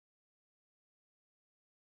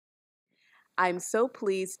I'm so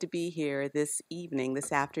pleased to be here this evening,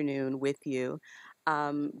 this afternoon with you.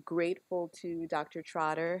 Grateful to Dr.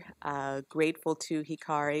 Trotter, grateful to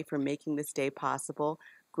Hikari for making this day possible.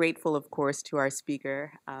 Grateful, of course, to our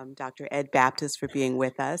speaker, Dr. Ed Baptist, for being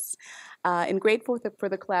with us. And grateful for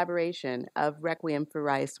the collaboration of Requiem for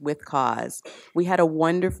Rice with Cause. We had a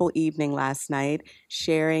wonderful evening last night,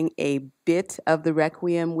 sharing a bit of the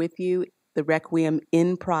Requiem with you, the Requiem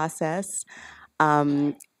in process.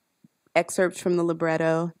 Um, Excerpts from the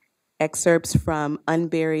libretto, excerpts from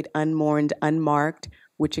Unburied, Unmourned, Unmarked,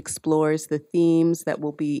 which explores the themes that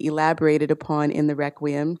will be elaborated upon in the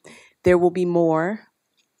Requiem. There will be more.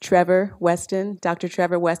 Trevor Weston, Dr.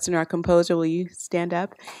 Trevor Weston, our composer, will you stand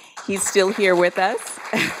up? He's still here with us.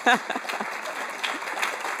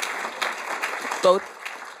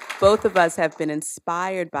 Both of us have been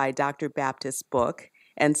inspired by Dr. Baptist's book,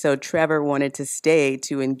 and so Trevor wanted to stay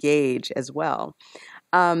to engage as well.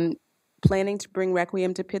 Planning to bring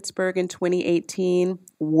Requiem to Pittsburgh in 2018,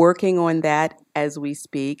 working on that as we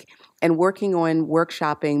speak, and working on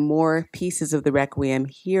workshopping more pieces of the Requiem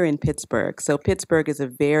here in Pittsburgh. So Pittsburgh is a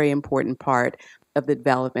very important part of the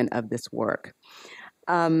development of this work.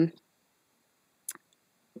 I'm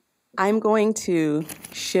going to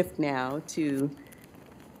shift now to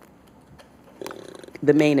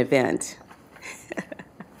the main event,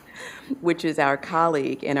 which is our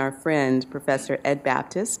colleague and our friend, Professor Ed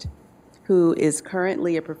Baptist, who is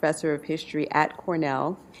currently a professor of history at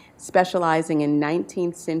Cornell, specializing in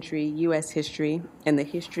 19th century U.S. history and the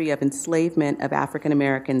history of enslavement of African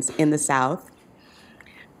Americans in the South.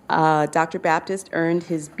 Dr. Baptist earned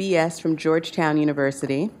his BS from Georgetown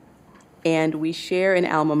University, and we share an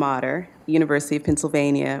alma mater, University of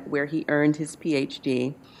Pennsylvania, where he earned his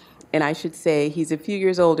PhD. And I should say he's a few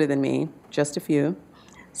years older than me, just a few.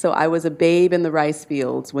 So I was a babe in the rice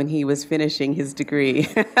fields when he was finishing his degree.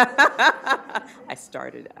 I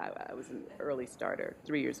was an early starter,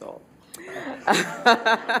 3 years old.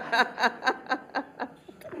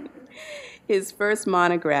 His first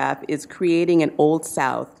monograph is Creating an Old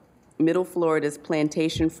South, Middle Florida's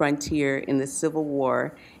Plantation Frontier in the Civil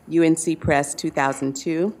War, UNC Press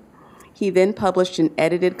 2002. He then published an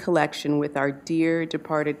edited collection with our dear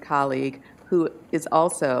departed colleague, who is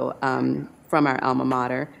also from our alma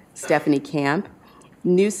mater, Stephanie Camp,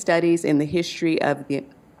 New Studies in the History of the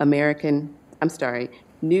American,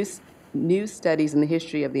 New Studies in the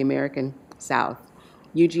History of the American South,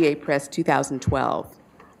 UGA Press 2012.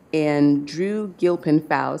 And Drew Gilpin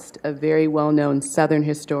Faust, a very well-known Southern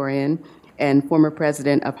historian and former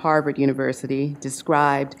president of Harvard University,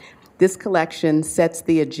 described, "This collection sets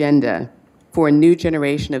the agenda for a new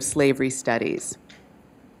generation of slavery studies."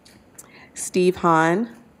 Steve Hahn,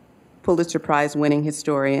 Pulitzer Prize-winning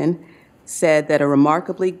historian, said that a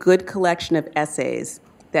remarkably good collection of essays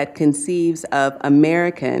that conceives of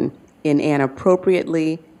American in an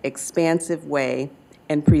appropriately expansive way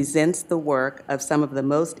and presents the work of some of the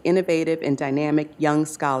most innovative and dynamic young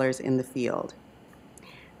scholars in the field.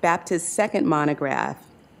 Baptist's second monograph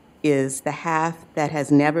is The Half That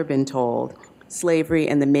Has Never Been Told, Slavery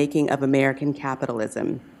and the Making of American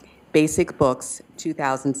Capitalism, Basic Books,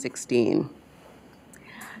 2016.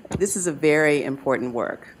 This is a very important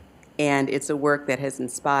work, and it's a work that has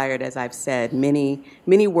inspired, as I've said, many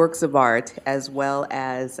works of art, as well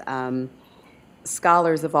as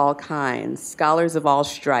scholars of all kinds, scholars of all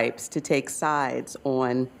stripes, to take sides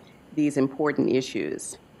on these important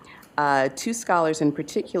issues. Two scholars in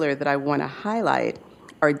particular that I want to highlight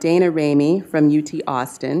are Dana Ramey from UT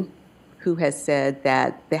Austin, who has said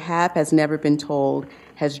that The Half Has Never Been Told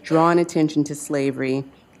has drawn attention to slavery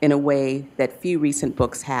in a way that few recent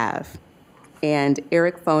books have. And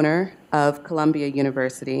Eric Foner of Columbia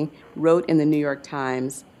University wrote in the New York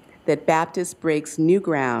Times that Baptist breaks new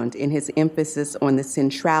ground in his emphasis on the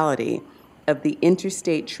centrality of the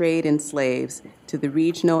interstate trade in slaves to the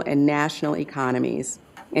regional and national economies,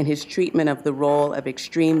 and his treatment of the role of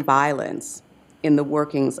extreme violence in the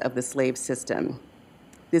workings of the slave system.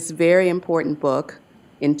 This very important book,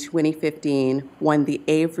 in 2015, won the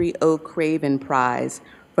Avery O. Craven Prize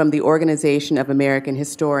from the Organization of American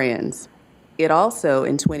Historians. It also,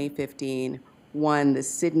 in 2015, won the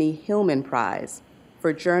Sidney Hillman Prize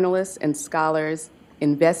for journalists and scholars,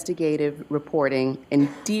 investigative reporting, and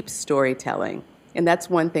deep storytelling. And that's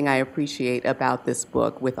one thing I appreciate about this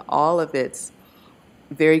book. With all of its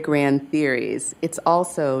very grand theories, it's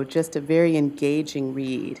also just a very engaging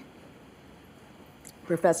read.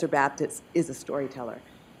 Professor Baptist is a storyteller,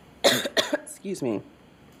 excuse me,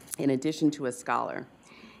 in addition to a scholar,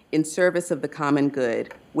 in service of the common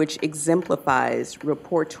good, which exemplifies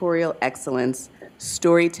reportorial excellence,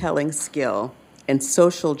 storytelling skill, and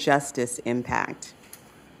social justice impact.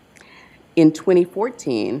 In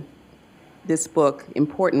 2014, this book,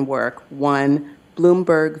 important work, won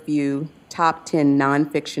Bloomberg View Top 10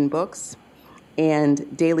 Nonfiction Books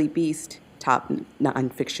and Daily Beast Top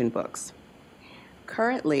Nonfiction Books.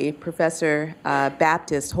 Currently, Professor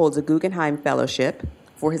Baptist holds a Guggenheim Fellowship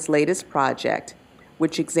for his latest project,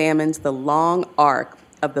 which examines the long arc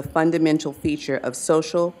of the fundamental feature of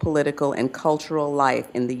social, political, and cultural life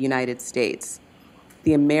in the United States,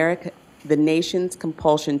 the nation's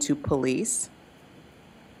compulsion to police,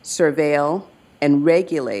 surveil, and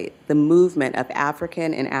regulate the movement of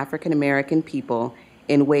African and African American people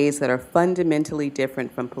in ways that are fundamentally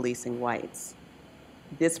different from policing whites.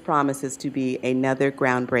 This promises to be another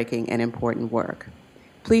groundbreaking and important work.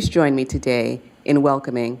 Please join me today in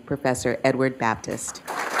welcoming Professor Edward Baptist.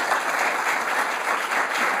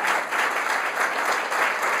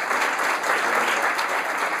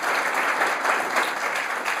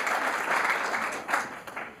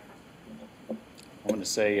 I want to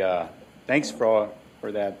say thanks for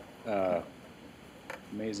that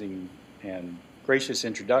amazing and gracious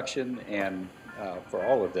introduction, and for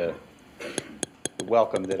all of the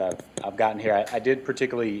welcome that I've gotten here. I did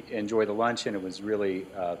particularly enjoy the lunch, and it was really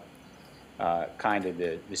kind of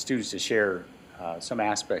the students to share some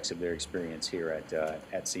aspects of their experience here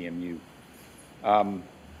at CMU.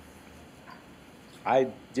 I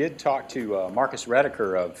did talk to Marcus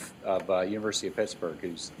Redeker of University of Pittsburgh,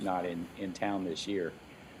 who's not in town this year.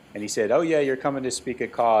 And he said, oh yeah, you're coming to speak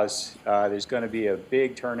at Cause. There's going to be a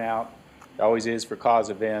big turnout. It always is for Cause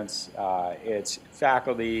events. It's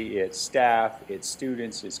faculty, it's staff, it's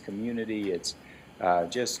students, it's community, it's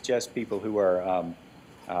just people who are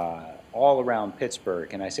all around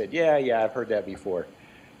Pittsburgh. And I said, yeah, I've heard that before.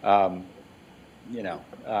 And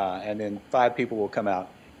then 5 people will come out.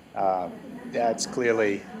 That's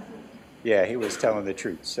clearly, yeah, he was telling the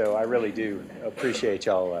truth. So I really do appreciate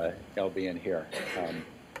y'all being here.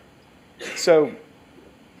 So,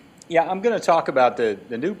 yeah, I'm going to talk about the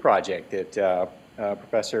new project that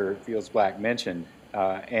Professor Fields Black mentioned,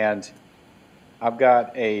 and I've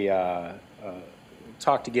got a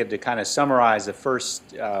talk to give to kind of summarize the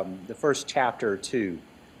first chapter or two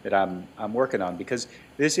that I'm working on, because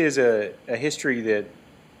this is a history that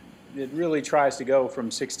really tries to go from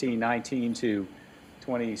 1619 to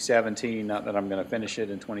 2017. Not that I'm going to finish it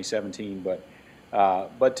in 2017,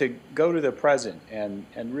 but to go to the present and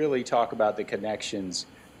really talk about the connections,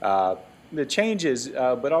 the changes,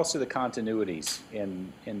 but also the continuities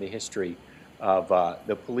in the history of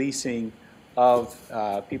the policing of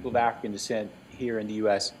people of African descent here in the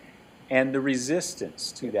U.S. and the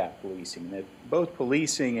resistance to that policing. That both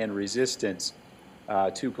policing and resistance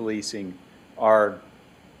to policing are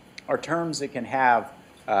terms that can have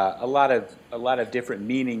a lot of different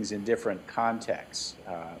meanings in different contexts,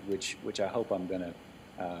 which I hope I'm going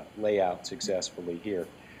to lay out successfully here.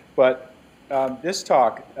 But this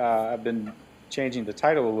talk, I've been changing the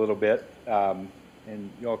title a little bit, and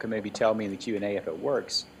you all can maybe tell me in the Q&A if it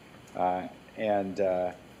works.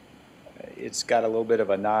 It's got a little bit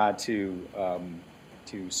of a nod to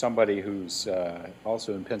somebody who's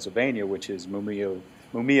also in Pennsylvania, which is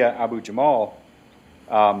Mumia Abu-Jamal.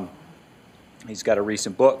 He's got a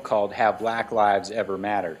recent book called Have Black Lives Ever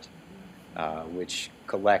Mattered, which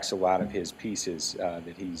collects a lot of his pieces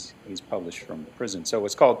that he's published from the prison. So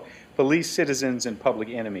it's called Police, Citizens, and Public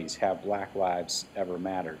Enemies, Have Black Lives Ever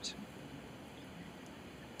Mattered?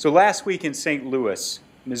 So last week in St. Louis,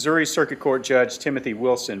 Missouri Circuit Court Judge Timothy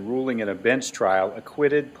Wilson, ruling in a bench trial,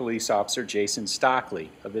 acquitted police officer Jason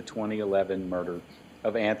Stockley of the 2011 murder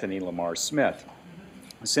of Anthony Lamar Smith.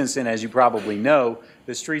 Since then, as you probably know,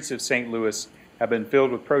 the streets of St. Louis have been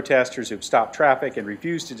filled with protesters who've stopped traffic and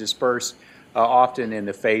refused to disperse, often in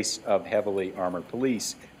the face of heavily armored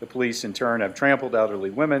police. The police, in turn, have trampled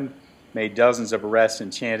elderly women, made dozens of arrests,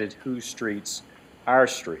 and chanted, "Whose streets? Our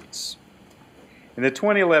streets." In the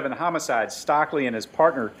 2011 homicide, Stockley and his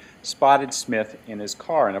partner spotted Smith in his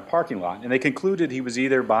car in a parking lot, and they concluded he was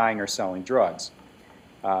either buying or selling drugs.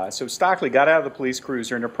 So Stockley got out of the police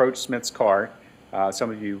cruiser and approached Smith's car.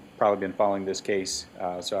 Some of you probably been following this case,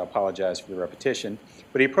 so I apologize for the repetition.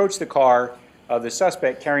 But he approached the car of the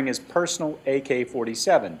suspect carrying his personal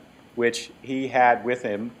AK-47, which he had with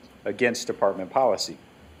him against department policy.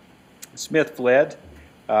 Smith fled,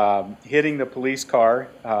 hitting the police car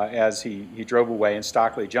as he drove away, and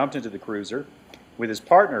Stockley jumped into the cruiser. With his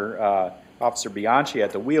partner, Officer Bianchi,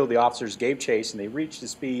 at the wheel, the officers gave chase, and they reached a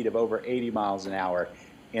speed of over 80 miles an hour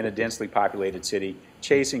in a densely populated city,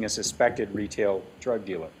 chasing a suspected retail drug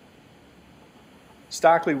dealer.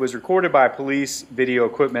 Stockley was recorded by police video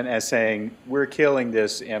equipment as saying, "We're killing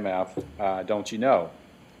this MF, don't you know?"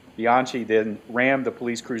 Bianchi then rammed the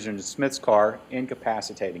police cruiser into Smith's car,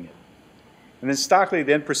 incapacitating it. And then Stockley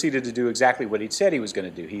then proceeded to do exactly what he'd said he was going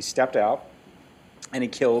to do. He stepped out and he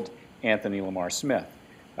killed Anthony Lamar Smith.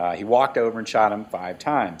 He walked over and shot him 5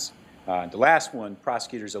 times. The last one,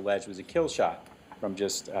 prosecutors alleged, was a kill shot from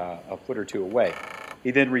just a foot or two away. He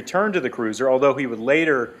then returned to the cruiser, although he would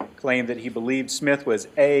later claim that he believed Smith was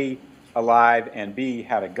A, alive, and B,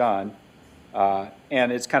 had a gun.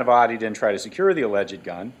 And it's kind of odd he didn't try to secure the alleged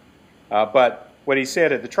gun. But what he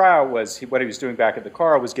said at the trial was what he was doing back at the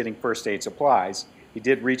car was getting first aid supplies. He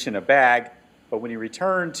did reach in a bag, but when he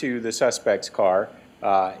returned to the suspect's car,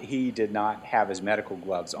 he did not have his medical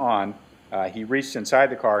gloves on. He reached inside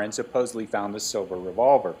the car and supposedly found the silver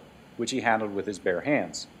revolver, which he handled with his bare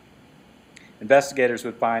hands. Investigators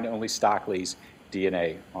would find only Stockley's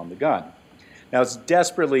DNA on the gun. Now, it's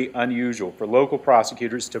desperately unusual for local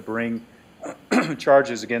prosecutors to bring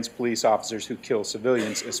charges against police officers who kill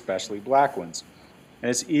civilians, especially black ones.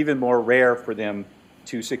 And it's even more rare for them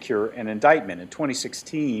to secure an indictment. In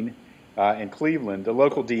 2016, in Cleveland, the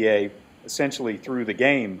local DA essentially threw the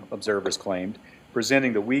game, observers claimed,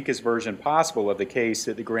 presenting the weakest version possible of the case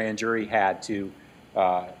that the grand jury had to,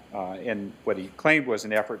 in what he claimed was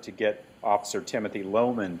an effort to get Officer Timothy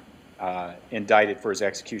Lohman indicted for his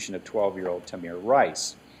execution of 12-year-old Tamir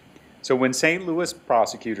Rice. So when St. Louis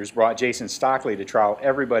prosecutors brought Jason Stockley to trial,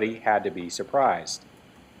 everybody had to be surprised.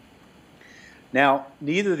 Now,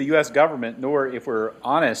 neither the U.S. government nor, if we're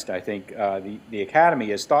honest, I think, the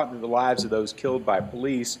Academy has thought that the lives of those killed by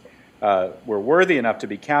police were worthy enough to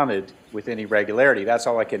be counted with any regularity. That's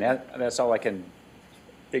all I can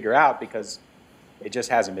figure out, because it just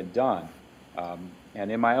hasn't been done. And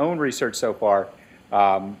in my own research so far,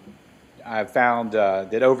 I've found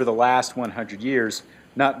that over the last 100 years,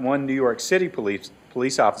 not one New York City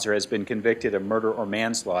police officer has been convicted of murder or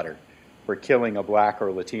manslaughter for killing a black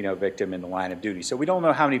or Latino victim in the line of duty. So we don't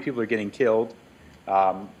know how many people are getting killed.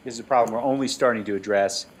 This is a problem we're only starting to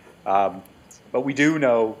address. But we do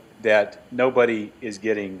know that nobody is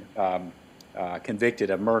getting convicted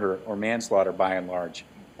of murder or manslaughter by and large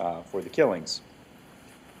for the killings.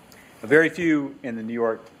 Very few in the New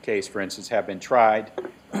York case, for instance, have been tried.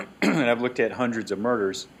 And I've looked at hundreds of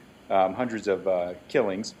murders, hundreds of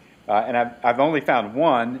killings. And I've only found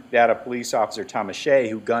one, that of police officer Thomas Shea,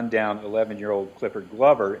 who gunned down 11-year-old Clifford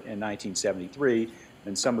Glover in 1973.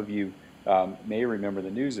 And some of you may remember the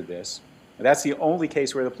news of this. And that's the only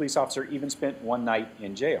case where the police officer even spent one night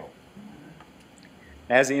in jail.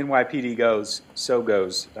 As the NYPD goes, so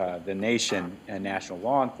goes the nation and national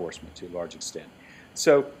law enforcement to a large extent.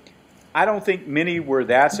 So I don't think many were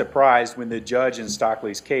that surprised when the judge in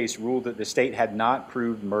Stockley's case ruled that the state had not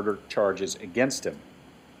proved murder charges against him.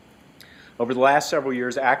 Over the last several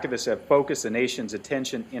years, activists have focused the nation's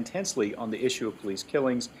attention intensely on the issue of police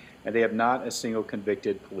killings, and they have not a single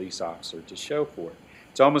convicted police officer to show for it.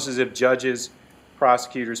 It's almost as if judges,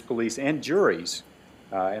 prosecutors, police, and juries,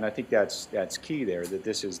 and I think that's key there, that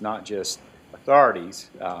this is not just authorities,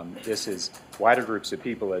 this is wider groups of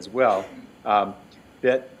people as well,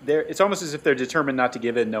 it's almost as if they're determined not to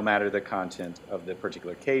give in no matter the content of the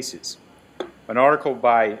particular cases. An article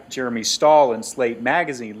by Jeremy Stahl in Slate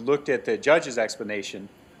magazine looked at the judge's explanation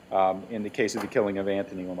in the case of the killing of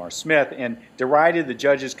Anthony Lamar Smith and derided the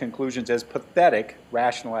judge's conclusions as pathetic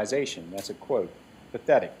rationalization. That's a quote,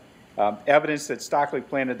 pathetic. Evidence that Stockley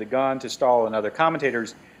planted the gun to Stahl and other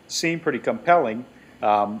commentators seemed pretty compelling,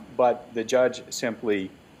 but the judge simply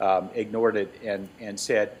ignored it and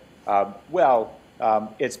said, well,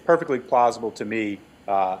 it's perfectly plausible to me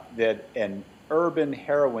that an urban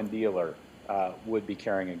heroin dealer would be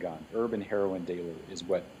carrying a gun. Urban heroin dealer is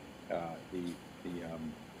what the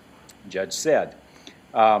judge said.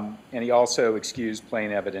 And he also excused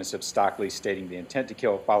plain evidence of Stockley stating the intent to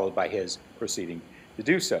kill, followed by his proceeding to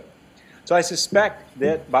do so. So I suspect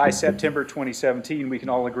that by September 2017, we can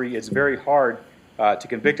all agree it's very hard to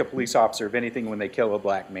convict a police officer of anything when they kill a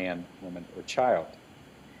black man, woman, or child.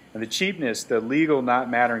 And the cheapness, the legal not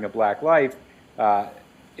mattering of black life,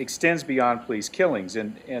 extends beyond police killings.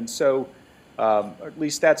 And so, at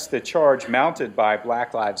least that's the charge mounted by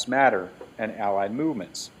Black Lives Matter and allied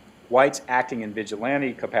movements. Whites acting in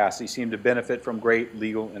vigilante capacity seem to benefit from great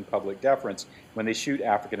legal and public deference when they shoot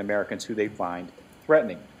African Americans who they find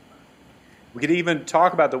threatening. We could even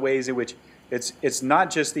talk about the ways in which it's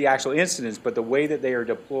not just the actual incidents, but the way that they are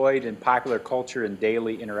deployed in popular culture and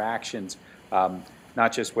daily interactions.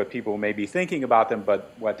 Not just what people may be thinking about them,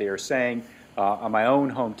 but what they are saying. On my own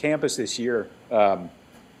home campus this year,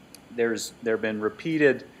 there have been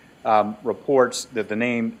repeated reports that the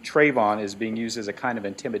name Trayvon is being used as a kind of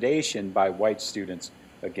intimidation by white students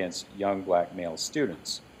against young black male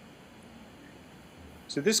students.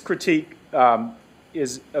 So this critique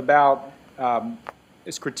is about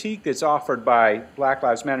this critique that's offered by Black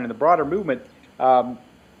Lives Matter and the broader movement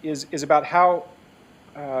is about how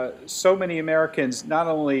so many Americans, not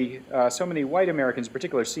only so many white Americans in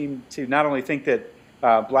particular, seem to not only think that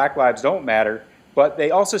black lives don't matter, but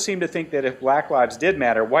they also seem to think that if black lives did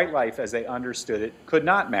matter, white life as they understood it could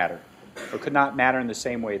not matter, or could not matter in the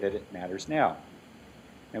same way that it matters now.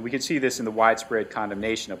 And we can see this in the widespread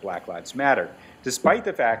condemnation of Black Lives Matter, despite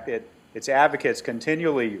the fact that its advocates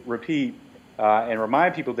continually repeat and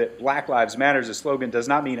remind people that Black Lives Matter as a slogan does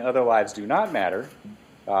not mean other lives do not matter.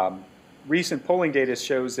 Recent polling data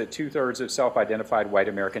shows that 2/3 of self-identified white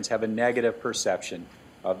Americans have a negative perception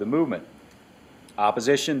of the movement.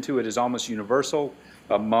 Opposition to it is almost universal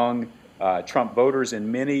among Trump voters,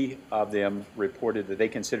 and many of them reported that they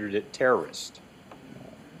considered it terrorist.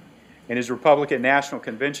 In his Republican National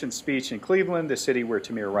Convention speech in Cleveland, the city where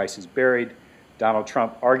Tamir Rice is buried, Donald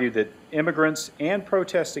Trump argued that immigrants and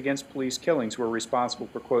protests against police killings were responsible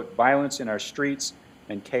for, quote, violence in our streets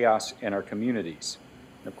and chaos in our communities.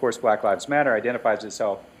 And of course, Black Lives Matter identifies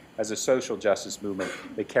itself as a social justice movement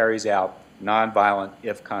that carries out nonviolent,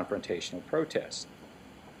 if confrontational, protests.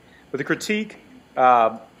 But the critique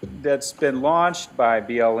that's been launched by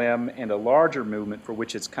BLM and a larger movement for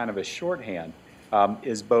which it's kind of a shorthand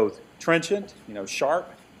is both trenchant, sharp,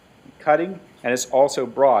 cutting, and it's also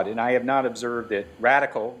broad. And I have not observed that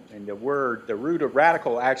radical, and the root of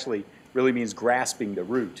radical actually really means grasping the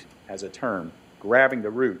root as a term, grabbing the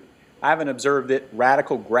root. I haven't observed that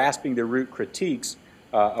radical grasping the root critiques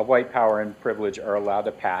of white power and privilege are allowed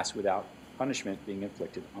to pass without punishment being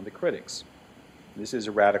inflicted on the critics. This is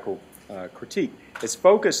a radical critique. It's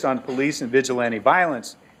focused on police and vigilante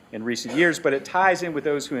violence in recent years, but it ties in with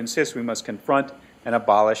those who insist we must confront and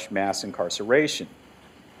abolish mass incarceration.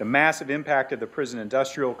 The massive impact of the prison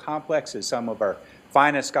industrial complex is some of our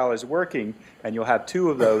finest scholars working, and you'll have two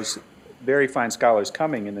of those very fine scholars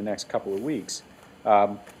coming in the next couple of weeks.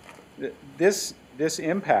 This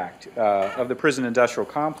impact of the prison industrial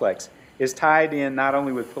complex is tied in not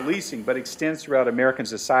only with policing, but extends throughout American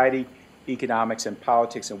society, economics, and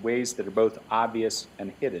politics in ways that are both obvious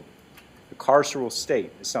and hidden. The carceral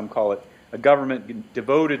state, as some call it, a government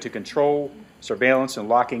devoted to control, surveillance, and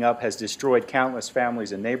locking up, has destroyed countless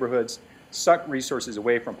families and neighborhoods, sucked resources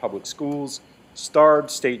away from public schools, starved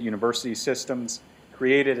state university systems,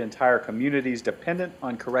 created entire communities dependent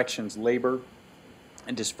on corrections labor,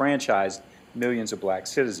 and disfranchised millions of black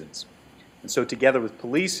citizens. And so together with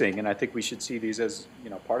policing, and I think we should see these as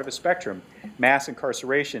part of a spectrum, mass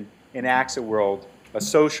incarceration enacts a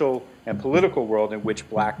social and political world in which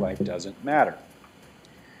black life doesn't matter.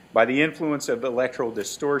 By the influence of electoral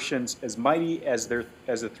distortions as mighty as the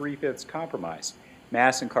 3/5 compromise,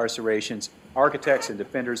 mass incarcerations, architects and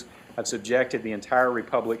defenders have subjected the entire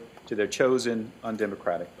republic to their chosen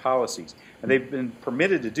undemocratic policies. And they've been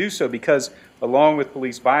permitted to do so because, along with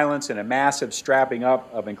police violence and a massive strapping up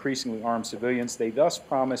of increasingly armed civilians, they thus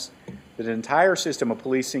promise that an entire system of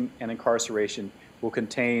policing and incarceration will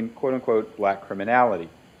contain, quote-unquote, black criminality.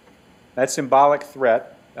 That symbolic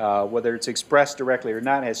threat, whether it's expressed directly or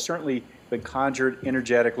not, has certainly been conjured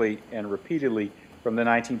energetically and repeatedly from the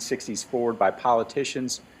 1960s forward by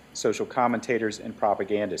politicians, social commentators, and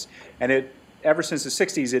propagandists. And ever since the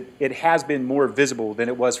 60s, it has been more visible than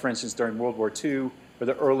it was, for instance, during World War II or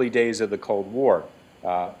the early days of the Cold War,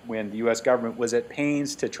 when the U.S. government was at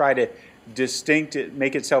pains to try to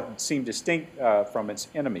make itself seem distinct from its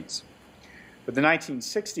enemies. But the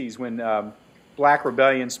 1960s, when black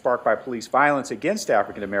rebellion sparked by police violence against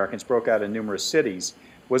African Americans broke out in numerous cities,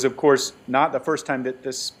 was of course not the first time that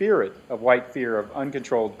the spirit of white fear of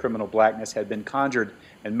uncontrolled criminal blackness had been conjured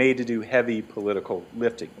and made to do heavy political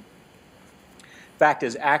lifting. In fact,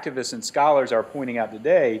 as activists and scholars are pointing out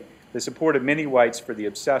today, the support of many whites for the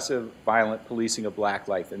obsessive, violent policing of black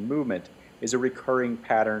life and movement is a recurring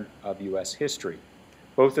pattern of U.S. history.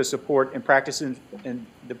 Both the support and practices, in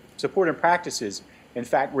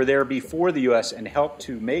fact, were there before the U.S. and helped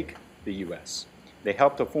to make the U.S. They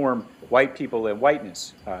helped to form white people and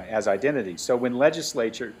whiteness as identities. So when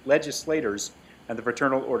legislators and the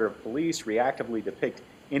Fraternal Order of Police reactively depict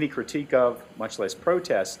any critique of, much less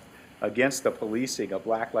protest, against the policing of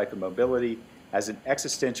black life and mobility as an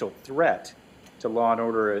existential threat to law and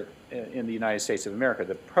order in the United States of America,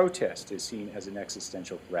 the protest is seen as an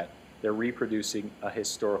existential threat. They're reproducing a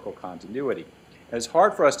historical continuity. And it's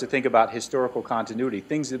hard for us to think about historical continuity.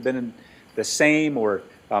 Things have been the same or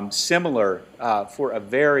similar for a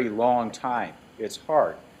very long time. It's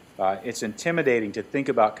hard. It's intimidating to think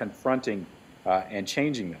about confronting and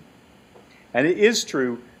changing them. And it is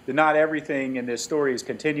true that not everything in this story is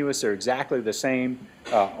continuous or exactly the same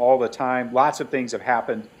all the time. Lots of things have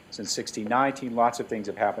happened since 1619. Lots of things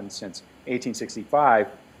have happened since 1865,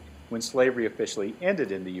 when slavery officially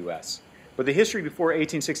ended in the U.S. But the history before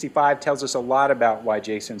 1865 tells us a lot about why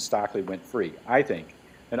Jason Stockley went free, I think,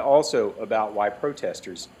 and also about why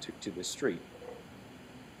protesters took to the street.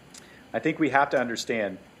 I think we have to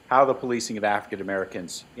understand how the policing of African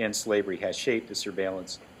Americans in slavery has shaped the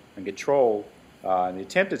surveillance and control, and the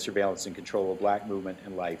attempted surveillance and control of black movement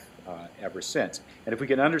and life ever since. And if we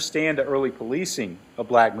can understand the early policing of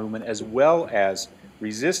black movement as well as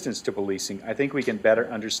resistance to policing, I think we can better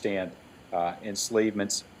understand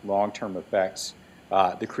enslavement's long-term effects,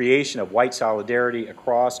 the creation of white solidarity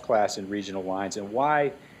across class and regional lines, and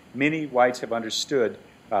why many whites have understood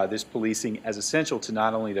this policing as essential to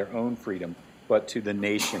not only their own freedom, but to the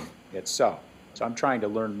nation itself. So I'm trying to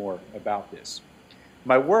learn more about this.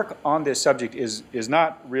 My work on this subject is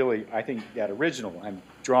not really, I think, that original. I'm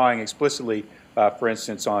drawing explicitly, for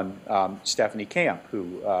instance, on Stephanie Camp,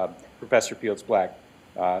 who Professor Fields Black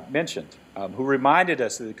mentioned, who reminded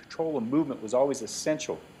us that the control of movement was always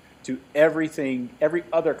essential to everything, every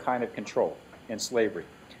other kind of control in slavery.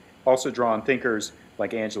 Also draw on thinkers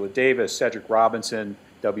like Angela Davis, Cedric Robinson,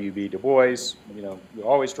 W.B. Du Bois. You know, you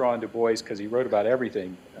always draw on Du Bois because he wrote about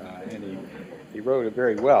everything, and he wrote it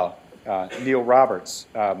very well. Neil Roberts,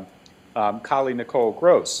 Collie Nicole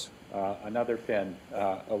Gross, another Penn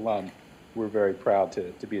alum we're very proud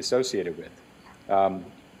to be associated with.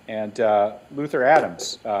 And Luther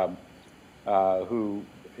Adams, who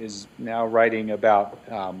is now writing about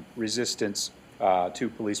resistance to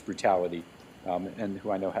police brutality, and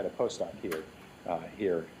who I know had a postdoc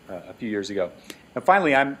here a few years ago. And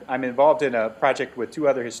finally, I'm involved in a project with two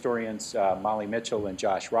other historians, Molly Mitchell and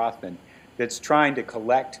Josh Rothman, that's trying to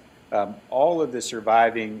collect all of the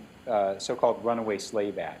surviving so-called runaway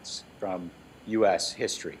slave acts from U.S.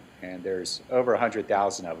 history. And there's over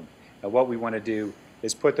 100,000 of them. And what we want to do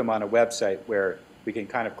is put them on a website where we can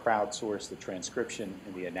kind of crowdsource the transcription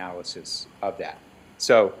and the analysis of that.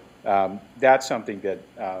 So that's something that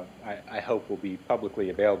I hope will be publicly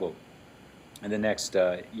available in the next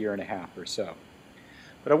year and a half or so.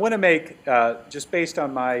 But I want to make, just based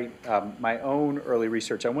on my own early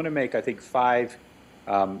research, I want to make, I think, 5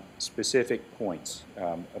 specific points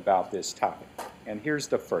about this topic. And here's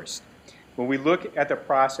the first. When we look at the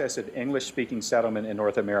process of English-speaking settlement in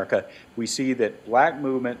North America, we see that black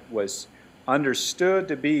movement was understood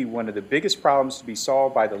to be one of the biggest problems to be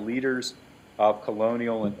solved by the leaders of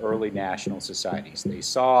colonial and early national societies. They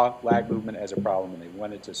saw black movement as a problem and they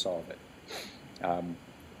wanted to solve it.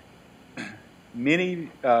 Many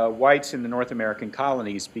whites in the North American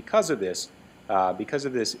colonies, because of this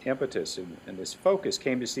impetus and this focus,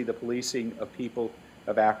 came to see the policing of people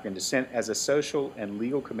of African descent as a social and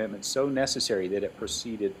legal commitment so necessary that it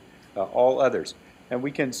preceded all others. And we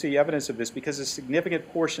can see evidence of this because a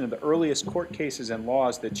significant portion of the earliest court cases and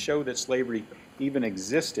laws that show that slavery even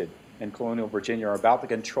existed in colonial Virginia are about the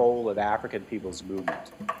control of African people's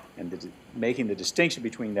movement and making the distinction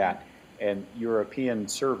between that and European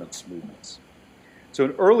servants' movements. So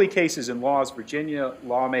in early cases and laws, Virginia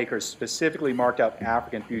lawmakers specifically marked out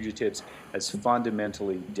African fugitives as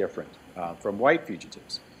fundamentally different from white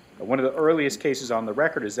fugitives. One of the earliest cases on the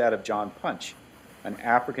record is that of John Punch, an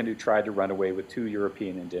African who tried to run away with 2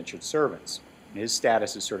 European indentured servants. His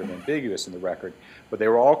status is sort of ambiguous in the record, but they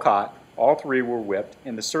were all caught, all 3 were whipped,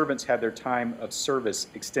 and the servants had their time of service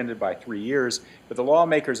extended by 3 years, but the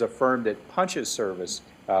lawmakers affirmed that Punch's service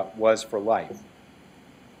was for life.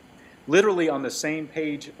 Literally on the same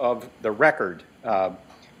page of the record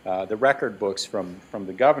books from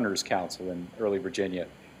the Governor's Council in early Virginia,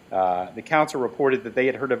 the council reported that they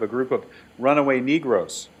had heard of a group of runaway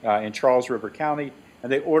Negroes in Charles River County,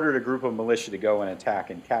 and they ordered a group of militia to go and attack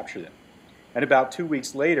and capture them. And about 2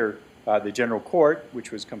 weeks later, the General Court,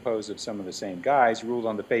 which was composed of some of the same guys, ruled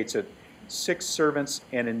on the fates of 6 servants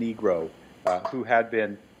and a Negro who had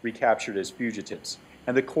been recaptured as fugitives.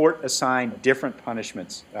 And the court assigned different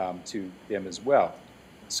punishments to them as well.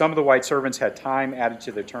 Some of the white servants had time added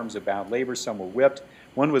to their terms of bound labor. Some were whipped.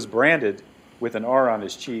 One was branded with an R on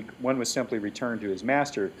his cheek. One was simply returned to his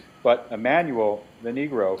master. But Emmanuel, the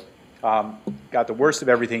Negro, got the worst of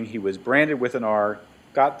everything. He was branded with an R,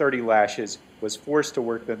 got 30 lashes, was forced to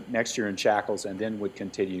work the next year in shackles, and then would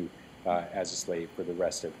continue as a slave for the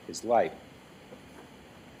rest of his life.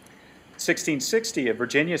 1660, a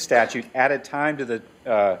Virginia statute added time to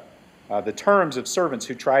the terms of servants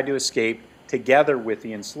who tried to escape together with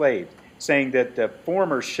the enslaved. saying that the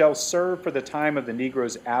former shall serve for the time of the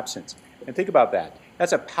Negro's absence. And think about that.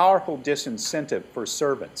 That's a powerful disincentive for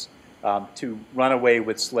servants to run away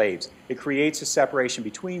with slaves. It creates a separation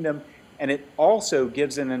between them, and it also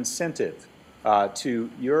gives an incentive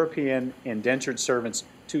to European indentured servants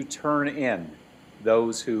to turn in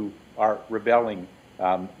those who are rebelling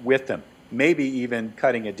with them, maybe even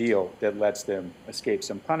cutting a deal that lets them escape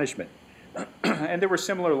some punishment. And there were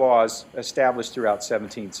similar laws established throughout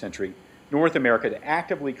 17th century North America to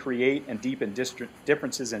actively create and deepen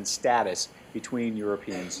differences in status between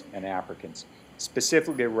Europeans and Africans,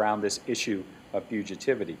 specifically around this issue of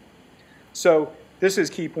fugitivity. So this is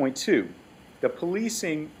key point 2. The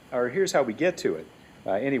policing, or here's how we get to it.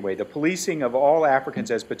 Anyway, the policing of all Africans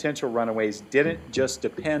as potential runaways didn't just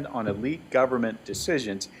depend on elite government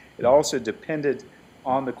decisions. It also depended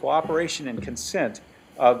on the cooperation and consent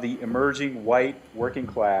of the emerging white working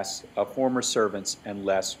class of former servants and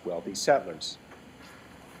less wealthy settlers.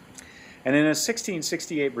 And in a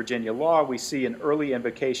 1668 Virginia law, we see an early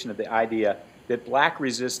invocation of the idea that black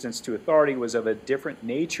resistance to authority was of a different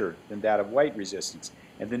nature than that of white resistance,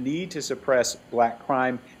 and the need to suppress black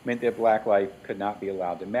crime meant that black life could not be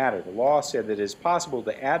allowed to matter. The law said that it is possible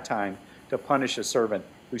to add time to punish a servant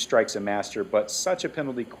who strikes a master, but such a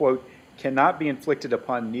penalty, quote, cannot be inflicted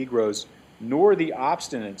upon Negroes, nor the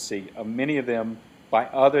obstinacy of many of them by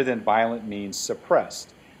other than violent means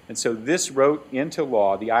suppressed. And so this wrote into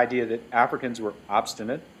law the idea that Africans were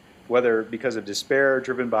obstinate, whether because of despair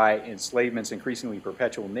driven by enslavement's increasingly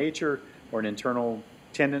perpetual nature or an internal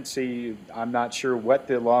tendency. I'm not sure what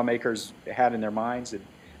the lawmakers had in their minds.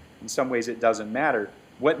 In some ways it doesn't matter.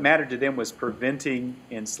 What mattered to them was preventing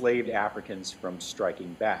enslaved Africans from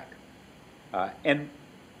striking back. And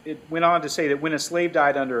it went on to say that when a slave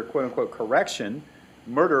died under a quote-unquote correction,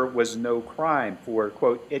 murder was no crime, for,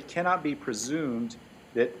 quote, it cannot be presumed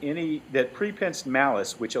that prepense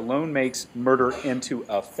malice, which alone makes murder into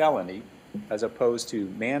a felony, as opposed to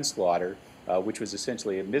manslaughter, which was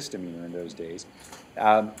essentially a misdemeanor in those days.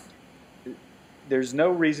 There's no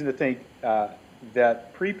reason to think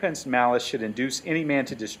that prepense malice should induce any man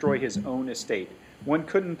to destroy his own estate. One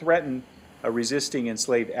couldn't threaten a resisting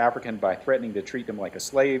enslaved African by threatening to treat them like a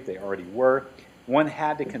slave. They already were. One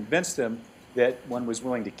had to convince them that one was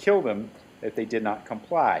willing to kill them if they did not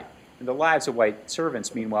comply. And the lives of white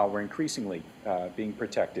servants, meanwhile, were increasingly being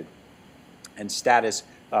protected, and status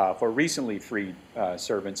for recently freed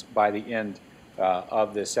servants by the end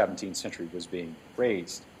of the 17th century was being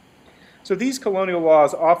raised. So these colonial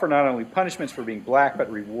laws offer not only punishments for being black,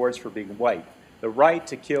 but rewards for being white. The right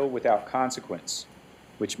to kill without consequence,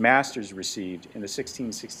 which masters received in the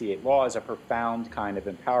 1668 law, is a profound kind of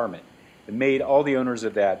empowerment. It made all the owners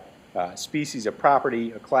of that species of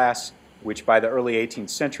property, a class which by the early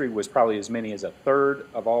 18th century was probably as many as a third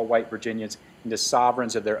of all white Virginians, into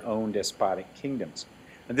sovereigns of their own despotic kingdoms.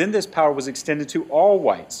 And then this power was extended to all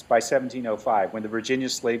whites by 1705, when the Virginia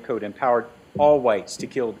Slave Code empowered all whites to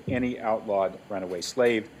kill any outlawed runaway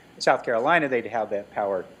slave. In South Carolina, they'd had that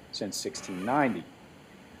power since 1690.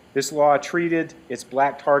 This law treated its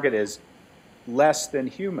black target as less than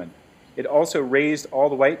human. It also raised all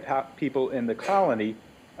the white people in the colony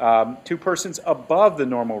to persons above the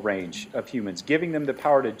normal range of humans, giving them the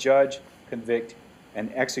power to judge, convict,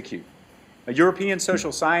 and execute. A European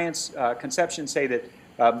social science conceptions say that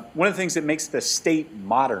one of the things that makes the state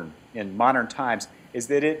modern in modern times is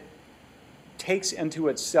that it takes into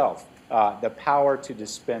itself the power to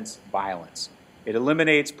dispense violence. It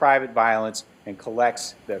eliminates private violence and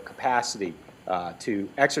collects the capacity to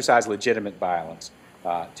exercise legitimate violence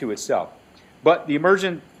to itself. But the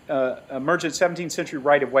emergent 17th century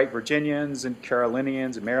right of white Virginians and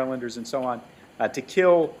Carolinians and Marylanders and so on to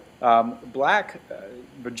kill black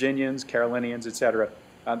Virginians, Carolinians, etc.,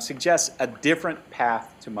 suggests a different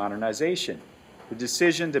path to modernization. The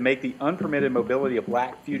decision to make the unpermitted mobility of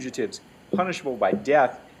black fugitives punishable by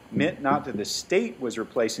death meant not that the state was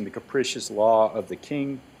replacing the capricious law of the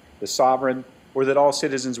king, the sovereign, or that all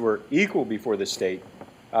citizens were equal before the state.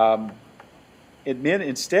 It meant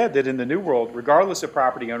instead that in the New World, regardless of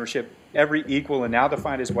property ownership, every equal and now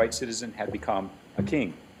defined as white citizen had become a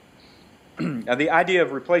king. Now, the idea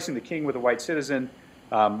of replacing the king with a white citizen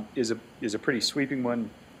is a pretty sweeping one,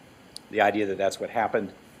 the idea that that's what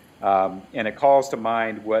happened. And it calls to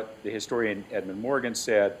mind what the historian Edmund Morgan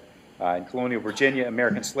said. In colonial Virginia,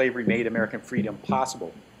 American slavery made American freedom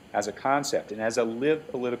possible as a concept and as a lived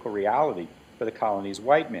political reality for the colony's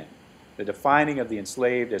white men. The defining of the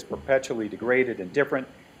enslaved as perpetually degraded and different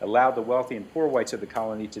allowed the wealthy and poor whites of the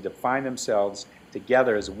colony to define themselves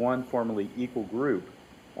together as one formally equal group,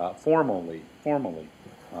 formally,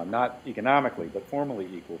 not economically, but formally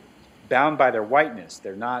equal. bound by their whiteness.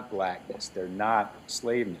 They're not blackness. They're not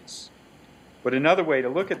slaveness. But another way to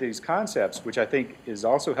look at these concepts, which I think is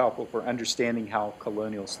also helpful for understanding how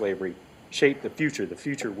colonial slavery shaped the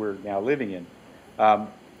future we're now living in,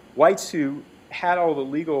 whites who had all the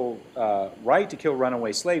legal right to kill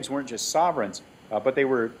runaway slaves weren't just sovereigns, but they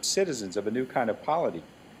were citizens of a new kind of polity.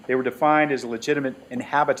 They were defined as legitimate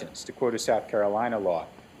inhabitants, to quote a South Carolina law,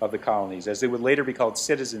 of the colonies, as they would later be called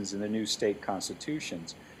citizens in the new state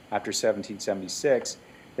constitutions after 1776.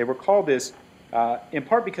 They were called this in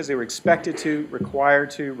part because they were expected to, required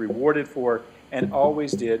to, rewarded for, and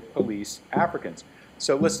always did police Africans.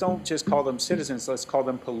 So let's don't just call them citizens, let's call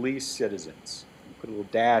them police citizens. Put a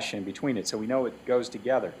little dash in between it so we know it goes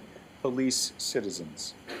together. Police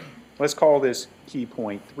citizens. Let's call this key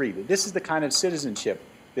point 3. This is the kind of citizenship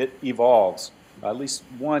that evolves, at least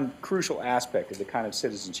one crucial aspect of the kind of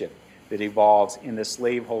citizenship that evolves in the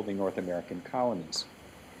slave-holding North American colonies.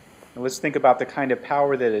 Now let's think about the kind of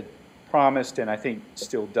power that it promised, and I think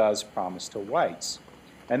still does promise, to whites.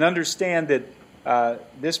 And understand that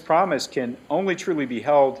this promise can only truly be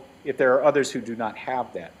held if there are others who do not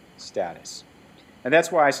have that status. And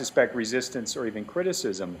that's why I suspect resistance or even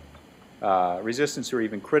criticism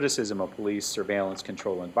of police surveillance,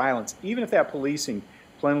 control, and violence, even if that policing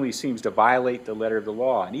plainly seems to violate the letter of the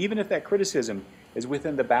law, and even if that criticism is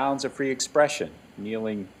within the bounds of free expression,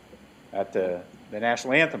 kneeling at the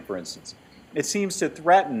national anthem, for instance, it seems to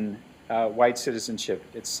threaten white citizenship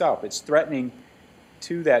itself. It's threatening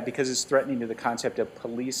to that because it's threatening to the concept of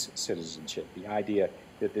police citizenship, the idea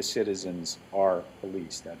that the citizens are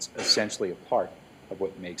police. That's essentially a part of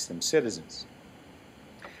what makes them citizens.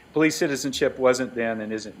 Police citizenship wasn't then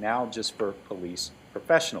and isn't now just for police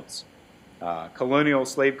professionals. Colonial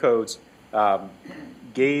slave codes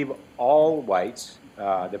gave all whites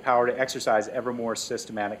the power to exercise ever more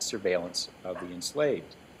systematic surveillance of the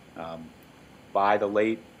enslaved. By the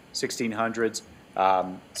late 1600s,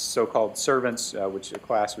 so-called servants, a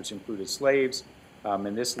class which included slaves,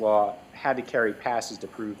 and this law had to carry passes to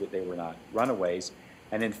prove that they were not runaways.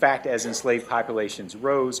 And in fact, as enslaved populations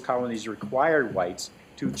rose, colonies required whites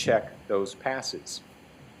to check those passes.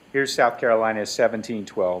 Here's South Carolina's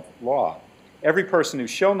 1712 law. Every person who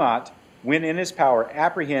shall not, when in his power,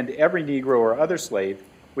 apprehend every Negro or other slave,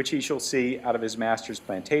 which he shall see out of his master's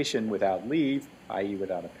plantation without leave, i.e.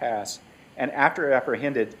 without a pass, and after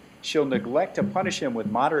apprehended, shall neglect to punish him with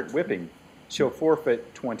moderate whipping, shall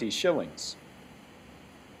forfeit 20 shillings.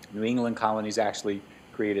 New England colonies actually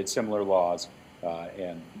created similar laws,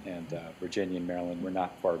 and Virginia and Maryland were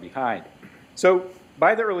not far behind. So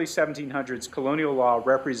by the early 1700s, colonial law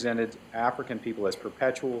represented African people as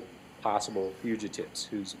perpetual possible fugitives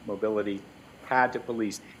whose mobility had to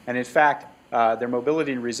police. And in fact, their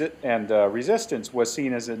mobility and resistance was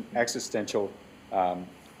seen as an existential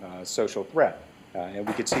social threat. And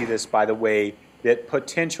we could see this by the way that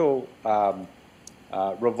potential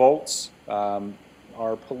revolts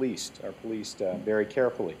are policed very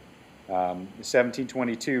carefully. The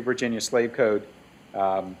 1722 Virginia Slave Code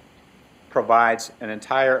provides an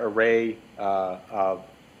entire array of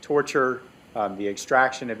torture, the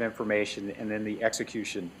extraction of information, and then the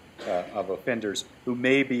execution of offenders who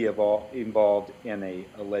may be involved in an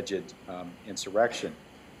alleged insurrection.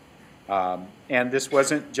 And this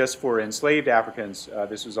wasn't just for enslaved Africans.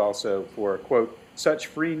 This was also for, quote, such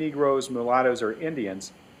free Negroes, mulattoes, or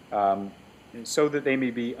Indians, so that they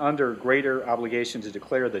may be under greater obligation to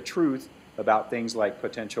declare the truth about things like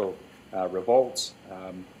potential revolts.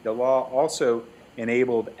 The law also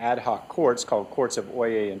enabled ad hoc courts called courts of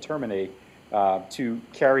oye and termine to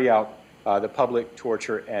carry out the public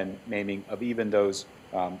torture and maiming of even those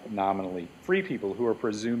nominally free people who are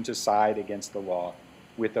presumed to side against the law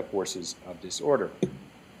with the forces of disorder.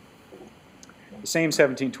 The same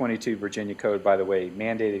 1722 Virginia Code, by the way,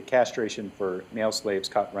 mandated castration for male slaves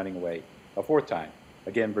caught running away a fourth time.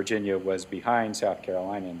 Again, Virginia was behind South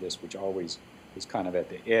Carolina in this, which always was kind of at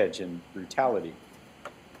the edge in brutality.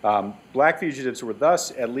 Black fugitives were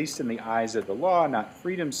thus, at least in the eyes of the law, not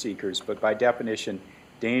freedom seekers, but by definition,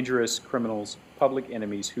 dangerous criminals, public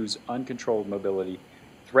enemies whose uncontrolled mobility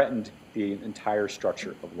threatened the entire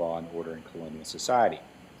structure of law and order in colonial society.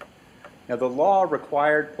 Now, the law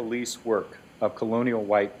required police work of colonial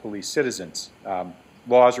white police citizens.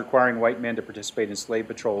 Laws requiring white men to participate in slave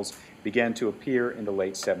patrols began to appear in the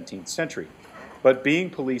late 17th century. But being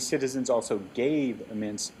police citizens also gave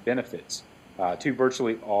immense benefits to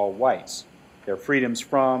virtually all whites. There are freedoms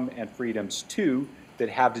from and freedoms to that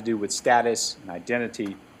have to do with status and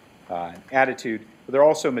identity and attitude, but there are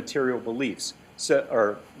also material beliefs,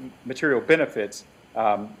 or material benefits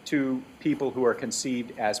to people who are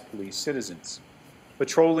conceived as police citizens.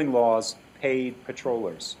 Patrolling laws paid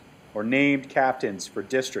patrollers or named captains for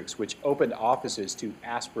districts, which opened offices to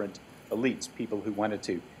aspirant elites, people who wanted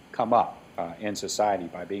to come up in society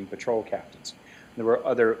by being patrol captains. There were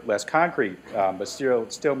other less concrete, but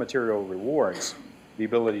still material rewards: the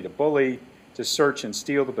ability to bully, to search and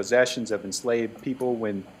steal the possessions of enslaved people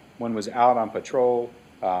when one was out on patrol,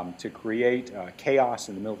 to create chaos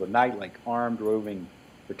in the middle of the night, like armed roving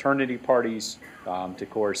fraternity parties, to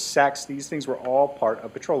coerce sex. These things were all part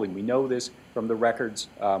of patrolling. We know this from the records,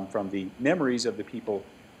 from the memories of the people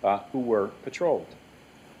who were patrolled.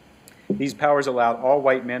 These powers allowed all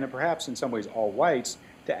white men, and perhaps in some ways all whites,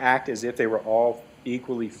 to act as if they were all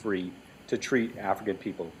equally free to treat African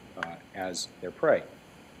people as their prey.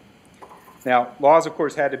 Now, laws, of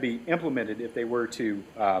course, had to be implemented if they were to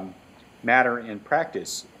matter in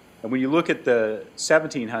practice. And when you look at the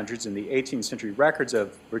 1700s and the 18th century records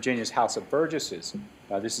of Virginia's House of Burgesses,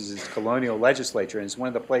 this is its colonial legislature, and it's one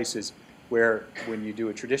of the places where, when you do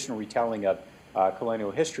a traditional retelling of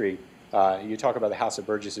colonial history, you talk about the House of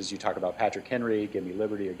Burgesses, you talk about Patrick Henry, give me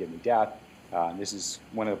liberty or give me death. This is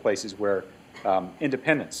one of the places where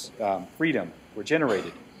independence, freedom were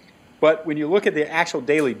generated. But when you look at the actual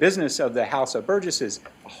daily business of the House of Burgesses,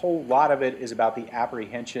 a whole lot of it is about the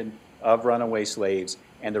apprehension of runaway slaves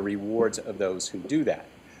and the rewards of those who do that.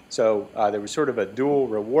 So there was sort of a dual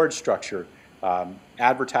reward structure.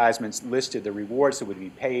 Advertisements listed the rewards that would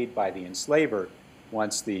be paid by the enslaver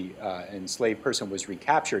once the enslaved person was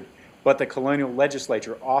recaptured, but the colonial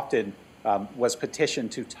legislature often was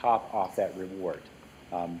petitioned to top off that reward.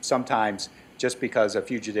 Sometimes just because a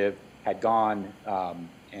fugitive had gone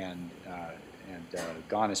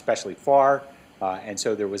gone especially far, and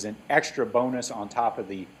so there was an extra bonus on top of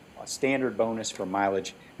the standard bonus for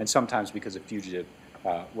mileage, and sometimes because a fugitive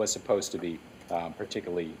was supposed to be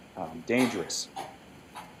particularly dangerous.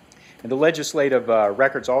 And the legislative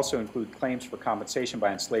records also include claims for compensation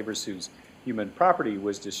by enslavers whose human property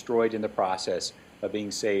was destroyed in the process of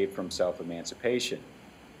being saved from self-emancipation.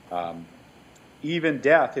 Even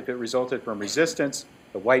death, if it resulted from resistance,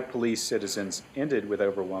 the white police citizens ended with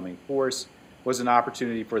overwhelming force, was an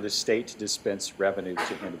opportunity for the state to dispense revenue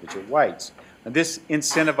to individual whites. And this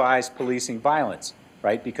incentivized policing violence,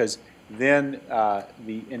 right? Because then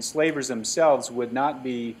the enslavers themselves would not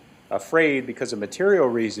be afraid, because of material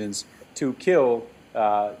reasons, to kill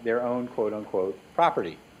their own quote-unquote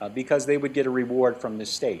property, because they would get a reward from the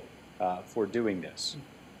state for doing this.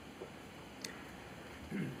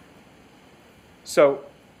 So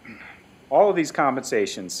all of these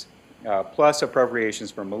compensations, plus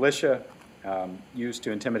appropriations for militia, used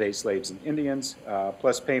to intimidate slaves and Indians,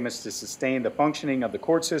 plus payments to sustain the functioning of the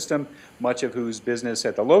court system, much of whose business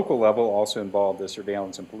at the local level also involved the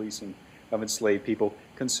surveillance and policing of enslaved people,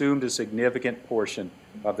 consumed a significant portion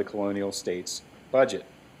of the colonial state's budget.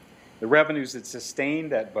 The revenues that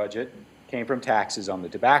sustained that budget came from taxes on the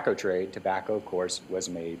tobacco trade. Tobacco, of course, was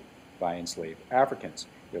made by enslaved Africans.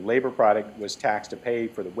 Their labor product was taxed to pay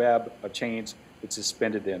for the web of chains that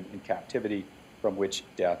suspended them in captivity, from which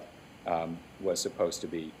death was supposed to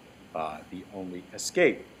be the only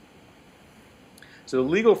escape. So the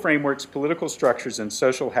legal frameworks, political structures, and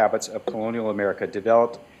social habits of colonial America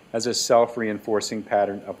developed as a self-reinforcing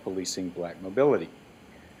pattern of policing black mobility.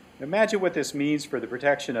 Imagine what this means for the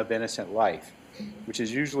protection of innocent life, which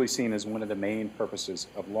is usually seen as one of the main purposes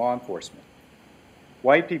of law enforcement.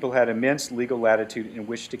 White people had immense legal latitude in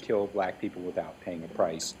which to kill black people without paying a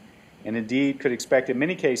price, and indeed could expect in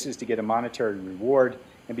many cases to get a monetary reward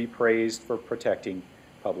and be praised for protecting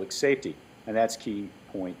public safety. And that's key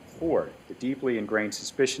point 4. The deeply ingrained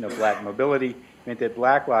suspicion of black mobility meant that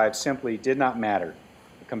black lives simply did not matter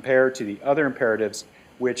compared to the other imperatives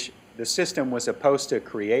which the system was supposed to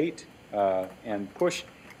create and push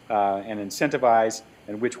and incentivize,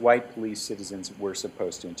 and which white police citizens were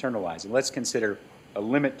supposed to internalize. And let's consider a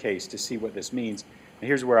limit case to see what this means. And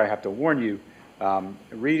here's where I have to warn you.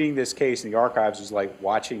 Reading this case in the archives is like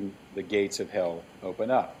watching the gates of hell open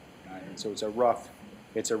up. And so it's a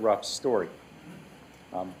rough story.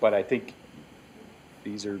 But I think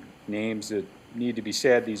these are names that need to be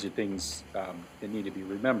said. These are things that need to be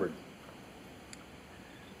remembered.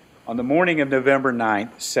 On the morning of November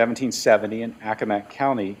 9th, 1770, in Accomack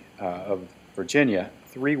County of Virginia,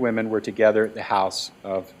 3 women were together at the house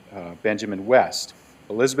of Benjamin West.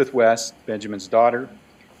 Elizabeth West, Benjamin's daughter,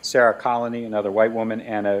 Sarah Colony, another white woman,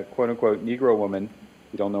 and a quote-unquote Negro woman,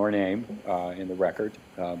 we don't know her name in the record,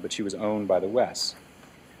 but she was owned by the Wests.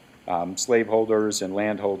 Slaveholders and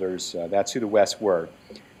landholders, that's who the Wests were.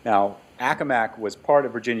 Now, Accomack was part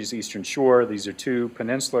of Virginia's Eastern Shore. These are two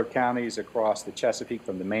peninsular counties across the Chesapeake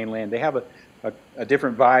from the mainland. They have a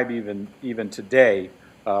different vibe even today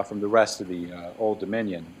from the rest of the Old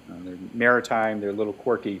Dominion. They're maritime, they're a little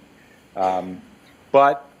quirky.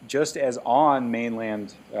 But just as on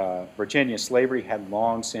mainland Virginia, slavery had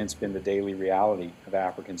long since been the daily reality of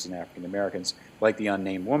Africans and African Americans, like the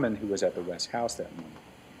unnamed woman who was at the West House that morning.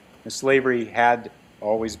 And slavery had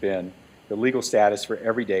always been the legal status for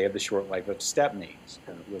every day of the short life of Stepney,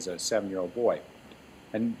 who was a 7-year-old boy,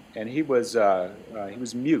 and he was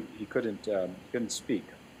mute. He couldn't speak.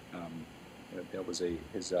 That was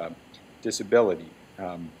his disability.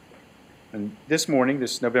 And this morning,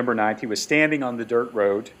 this November 9th, he was standing on the dirt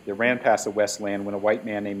road that ran past the West Land when a white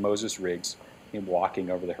man named Moses Riggs came walking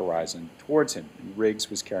over the horizon towards him. And Riggs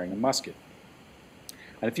was carrying a musket.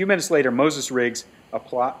 And a few minutes later, Moses Riggs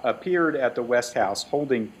appeared at the West House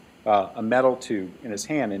holding a metal tube in his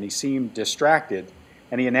hand, and he seemed distracted,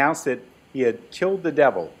 and he announced that he had killed the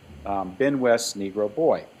devil, Ben West's Negro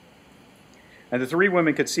boy. And the three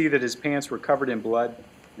women could see that his pants were covered in blood,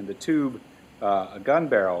 and the tube, a gun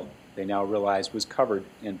barrel, they now realized was covered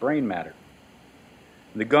in brain matter.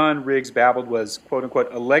 And the gun, Riggs babbled, was, quote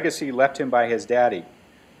unquote, a legacy left him by his daddy.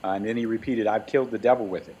 And then he repeated, I've killed the devil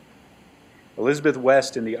with it. Elizabeth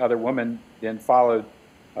West and the other women then followed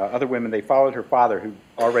they followed her father, who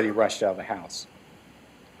already rushed out of the house.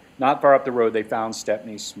 Not far up the road, they found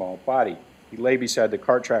Stepney's small body. He lay beside the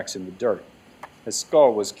cart tracks in the dirt. His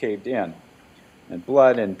skull was caved in, and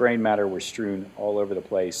blood and brain matter were strewn all over the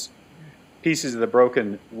place. Pieces of the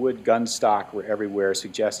broken wood gun stock were everywhere,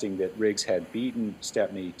 suggesting that Riggs had beaten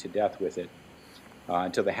Stepney to death with it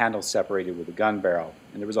until the handle separated with the gun barrel.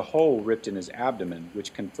 And there was a hole ripped in his abdomen,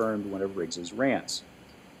 which confirmed one of Riggs's rants.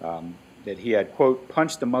 That he had, quote,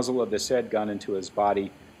 punched the muzzle of the said gun into his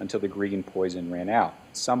body until the green poison ran out.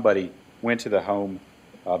 Somebody went to the home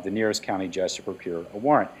of the nearest county judge to procure a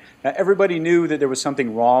warrant. Now, everybody knew that there was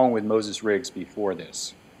something wrong with Moses Riggs before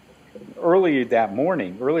this. Earlier that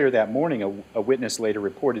morning, a witness later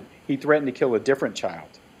reported he threatened to kill a different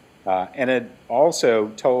child, and had also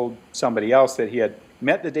told somebody else that he had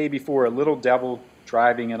met the day before a little devil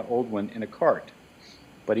driving an old one in a cart,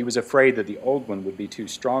 but he was afraid that the old one would be too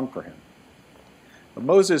strong for him. But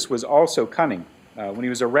Moses was also cunning. When he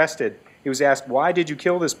was arrested, he was asked, why did you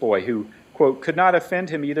kill this boy who, quote, could not offend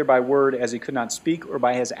him either by word as he could not speak or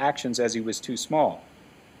by his actions as he was too small?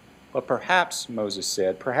 But perhaps, Moses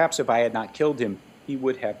said, perhaps if I had not killed him, he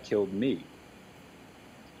would have killed me.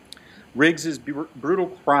 Riggs's brutal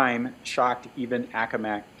crime shocked even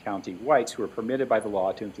Accomack County whites who were permitted by the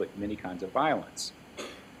law to inflict many kinds of violence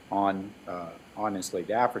on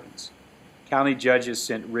enslaved Africans. County judges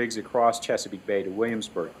sent Riggs across Chesapeake Bay to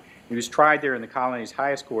Williamsburg. He was tried there in the colony's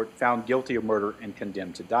highest court, found guilty of murder, and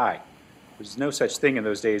condemned to die. There's no such thing in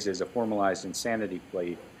those days as a formalized insanity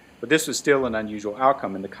plea, but this was still an unusual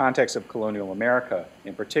outcome in the context of colonial America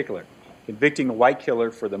in particular. Convicting a white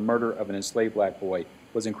killer for the murder of an enslaved black boy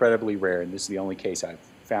was incredibly rare, and this is the only case I've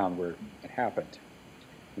found where it happened.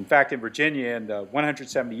 In fact, in Virginia, in the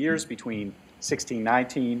 170 years between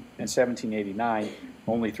 1619 and 1789,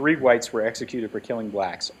 only 3 whites were executed for killing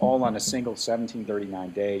blacks, all on a single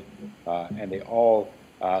 1739 day, and they all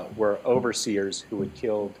were overseers who had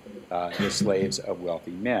killed the slaves of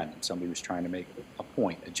wealthy men. Somebody was trying to make a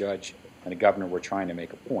point. A judge and a governor were trying to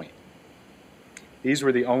make a point. These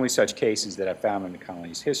were the only such cases that I found in the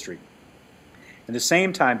colony's history. In the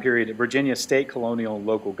same time period, Virginia state, colonial, and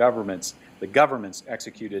local governments, the governments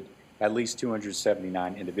executed at least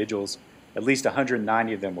 279 individuals. At least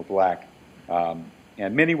 190 of them were black,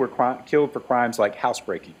 and many were killed for crimes like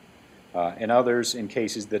housebreaking, and others in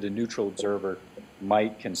cases that a neutral observer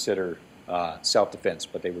might consider self-defense,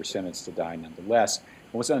 but they were sentenced to die nonetheless.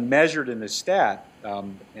 And what's unmeasured in this stat,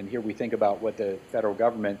 and here we think about what the federal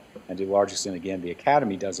government, and to a large extent, again, the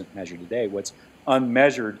academy doesn't measure today, what's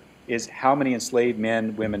unmeasured is how many enslaved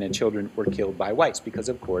men, women, and children were killed by whites, because,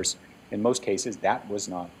 of course, in most cases, that was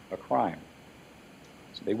not a crime.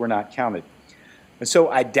 So they were not counted. And so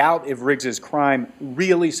I doubt if Riggs's crime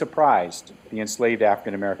really surprised the enslaved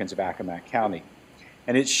African Americans of Accomack County.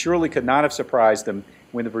 And it surely could not have surprised them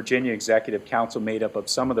when the Virginia Executive Council, made up of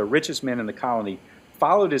some of the richest men in the colony,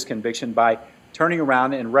 followed his conviction by turning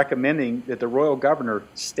around and recommending that the royal governor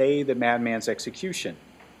stay the madman's execution.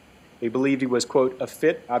 They believed he was, quote, a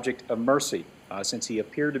fit object of mercy, since he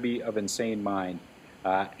appeared to be of insane mind.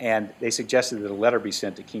 And they suggested that a letter be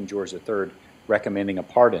sent to King George III recommending a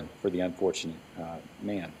pardon for the unfortunate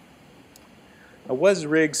man. Was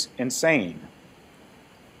Riggs insane?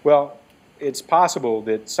 Well, it's possible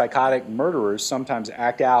that psychotic murderers sometimes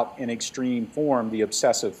act out in extreme form the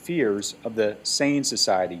obsessive fears of the sane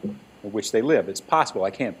society in which they live. It's possible.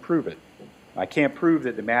 I can't prove it. I can't prove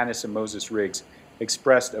that the madness of Moses Riggs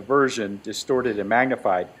expressed a version, distorted and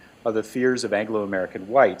magnified, of the fears of Anglo-American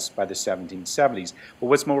whites by the 1770s. But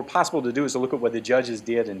what's more possible to do is to look at what the judges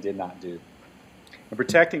did and did not do. In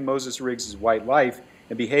protecting Moses Riggs' white life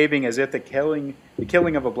and behaving as if the killing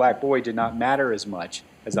of a black boy did not matter as much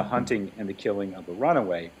as the hunting and the killing of a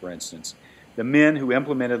runaway, for instance, the men who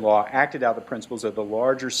implemented law acted out the principles of the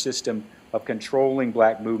larger system of controlling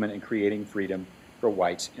black movement and creating freedom for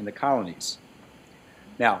whites in the colonies.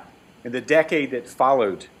 Now, in the decade that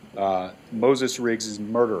followed Moses Riggs'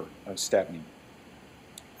 murder of Stepney,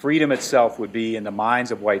 freedom itself would be, in the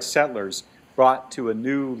minds of white settlers, brought to a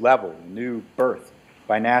new level, a new birth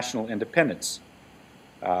by national independence.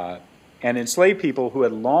 And enslaved people who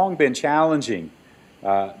had long been challenging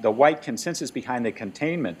the white consensus behind the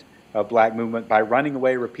containment of black movement by running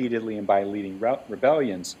away repeatedly and by leading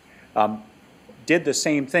rebellions, did the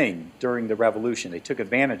same thing during the Revolution. They took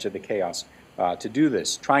advantage of the chaos to do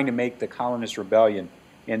this, trying to make the colonist rebellion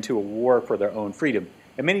into a war for their own freedom,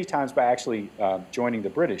 and many times by actually joining the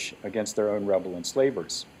British against their own rebel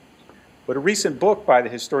enslavers. But a recent book by the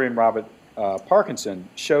historian Robert Parkinson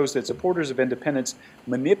shows that supporters of independence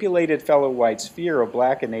manipulated fellow whites' fear of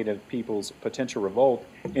black and native people's potential revolt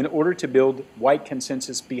in order to build white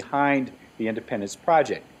consensus behind the independence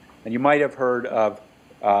project. And you might have heard of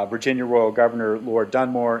Virginia Royal Governor Lord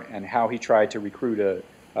Dunmore and how he tried to recruit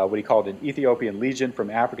what he called an Ethiopian legion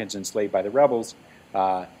from Africans enslaved by the rebels,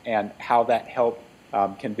 and how that helped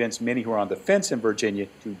convince many who are on the fence in Virginia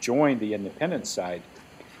to join the independence side.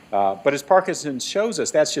 But as Parkinson shows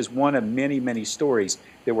us, that's just one of many, many stories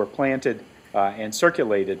that were planted and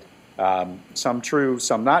circulated, some true,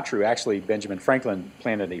 some not true. Actually, Benjamin Franklin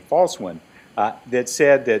planted a false one that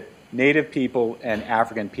said that Native people and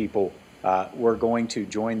African people were going to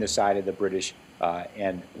join the side of the British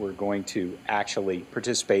and were going to actually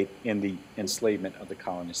participate in the enslavement of the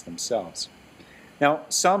colonists themselves. Now,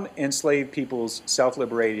 some enslaved people's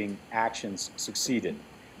self-liberating actions succeeded.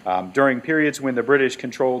 During periods when the British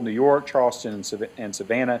controlled New York, Charleston, and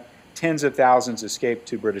Savannah, tens of thousands escaped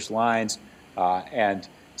to British lines, and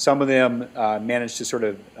some of them managed to sort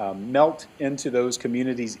of melt into those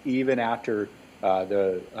communities even after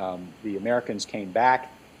the Americans came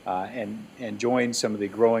back and joined some of the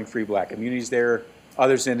growing free black communities there.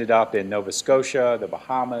 Others ended up in Nova Scotia, the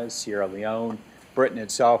Bahamas, Sierra Leone, Britain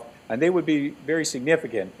itself, and they would be very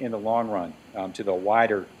significant in the long run to the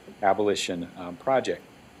wider abolition project.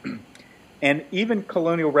 And even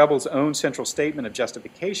colonial rebels' own central statement of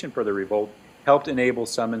justification for the revolt helped enable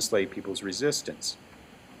some enslaved people's resistance.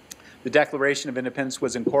 The Declaration of Independence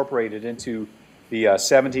was incorporated into the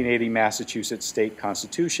 1780 Massachusetts State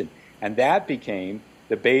Constitution, and that became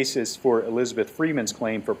the basis for Elizabeth Freeman's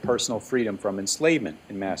claim for personal freedom from enslavement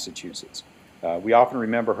in Massachusetts. We often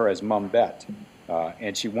remember her as Mum Bet,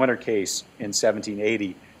 and she won her case in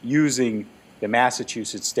 1780 using the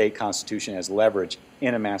Massachusetts State Constitution as leverage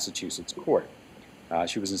in a Massachusetts court.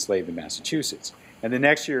 She was enslaved in Massachusetts. And the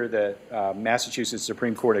next year, the Massachusetts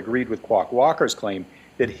Supreme Court agreed with Quock Walker's claim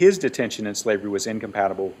that his detention in slavery was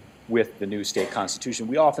incompatible with the new state constitution.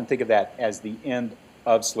 We often think of that as the end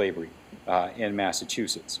of slavery in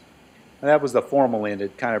Massachusetts. And that was the formal end.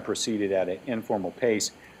 It kind of proceeded at an informal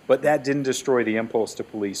pace, but that didn't destroy the impulse to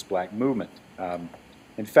police black movement.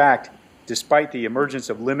 In fact, despite the emergence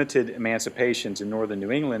of limited emancipations in northern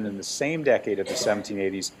New England in the same decade of the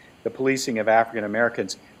 1780s, the policing of African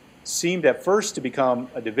Americans seemed at first to become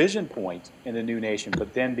a division point in the new nation,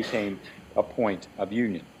 but then became a point of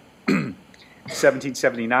union.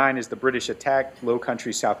 1779, as the British attacked Low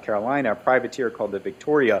Country, South Carolina, a privateer called the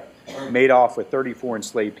Victoria made off with 34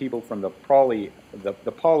 enslaved people from the Pauley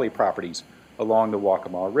properties along the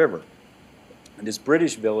Waccamaw River. And this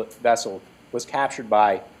British vessel was captured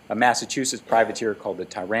by a Massachusetts privateer called the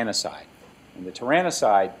Tyrannicide. And the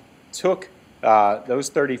Tyrannicide took those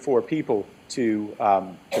 34 people to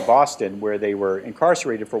Boston, where they were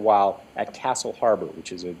incarcerated for a while at Castle Harbor,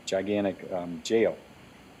 which is a gigantic jail.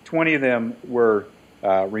 20 of them were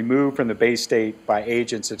removed from the Bay State by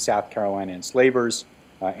agents of South Carolina enslavers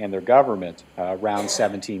and their government around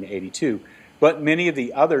 1782. But many of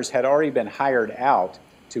the others had already been hired out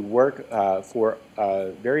to work for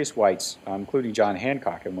various whites, including John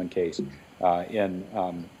Hancock in one case,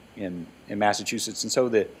 in Massachusetts. And so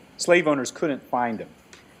the slave owners couldn't find them.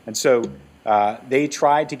 And so they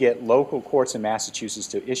tried to get local courts in Massachusetts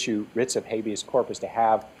to issue writs of habeas corpus to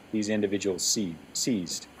have these individuals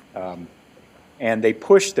seized. And they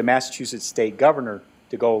pushed the Massachusetts state governor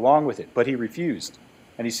to go along with it, but he refused.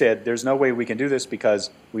 And he said, there's no way we can do this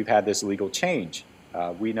because we've had this legal change.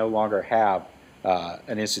 We no longer have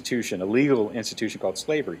an institution, a legal institution called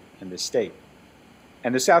slavery in this state.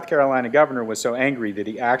 And the South Carolina governor was so angry that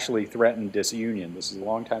he actually threatened disunion. This is a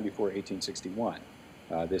long time before 1861.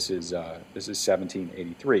 This is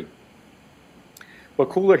 1783. But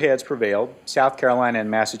cooler heads prevailed. South Carolina and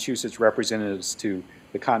Massachusetts representatives to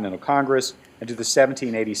the Continental Congress and to the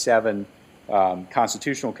 1787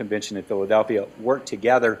 Constitutional Convention in Philadelphia worked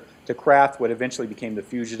together to craft what eventually became the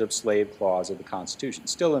Fugitive Slave Clause of the Constitution,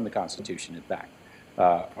 still in the Constitution, in fact.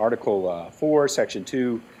 Article 4, Section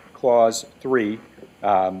 2, Clause 3,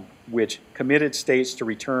 which committed states to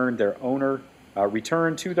return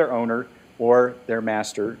to their owner or their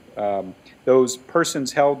master those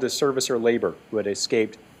persons held to service or labor who had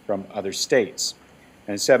escaped from other states.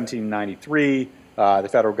 And in 1793, the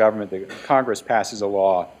federal government, the Congress, passes a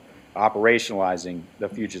law operationalizing the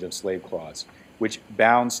Fugitive Slave Clause, which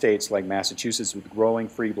bound states like Massachusetts with growing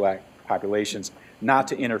free black populations not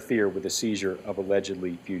to interfere with the seizure of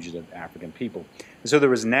allegedly fugitive African people. And so there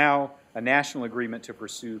was now a national agreement to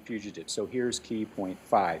pursue fugitives. So here's key point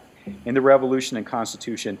 5. In the Revolution and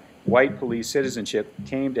Constitution, white police citizenship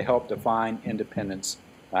came to help define independence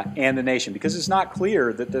and the nation, because it's not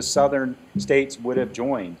clear that the southern states would have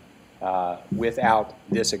joined without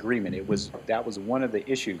this agreement. That was one of the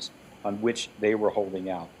issues on which they were holding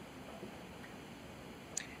out.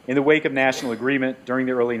 In the wake of national agreement during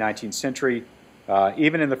the early 19th century,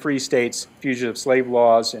 even in the free states, fugitive slave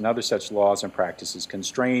laws and other such laws and practices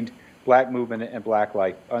constrained black movement and black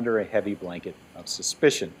life under a heavy blanket of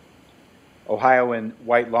suspicion. Ohioan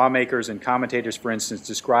white lawmakers and commentators, for instance,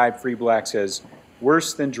 described free blacks as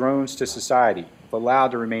worse than drones to society. If allowed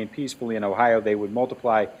to remain peacefully in Ohio, they would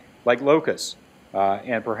multiply like locusts,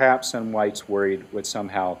 and perhaps some whites worried would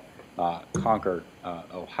somehow conquer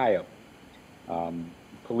Ohio.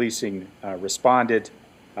 Policing responded,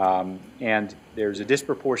 and there's a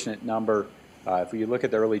disproportionate number. If you look at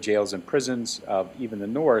the early jails and prisons of even the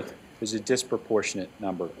North, there's a disproportionate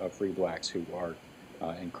number of free blacks who are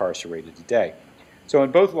incarcerated today. So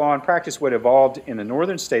in both law and practice, what evolved in the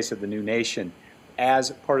northern states of the new nation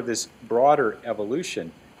as part of this broader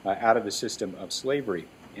evolution out of the system of slavery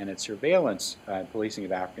and its surveillance and policing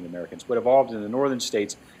of African Americans, what evolved in the northern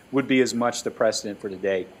states would be as much the precedent for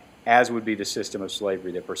today as would be the system of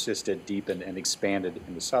slavery that persisted, deepened, and expanded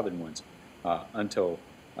in the southern ones until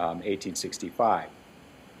 1865.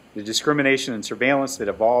 The discrimination and surveillance that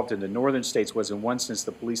evolved in the northern states was in one sense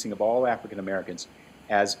the policing of all African Americans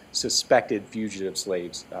as suspected fugitive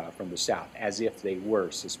slaves from the South, as if they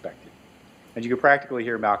were suspected. And you can practically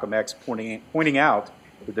hear Malcolm X pointing out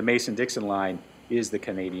that the Mason-Dixon line is the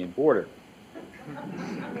Canadian border.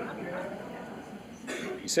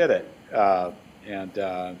 He said it,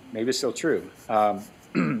 and maybe it's still true.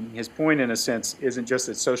 His point, in a sense, isn't just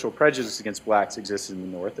that social prejudice against blacks exists in the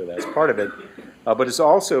North, though that's part of it, but it's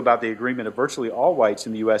also about the agreement of virtually all whites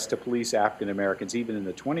in the U.S. to police African Americans, even in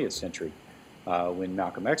the 20th century, when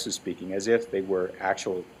Malcolm X was speaking, as if they were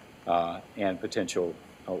actual and potential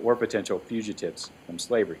fugitives from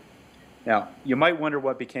slavery. Now, you might wonder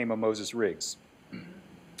what became of Moses Riggs.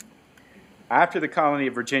 After the colony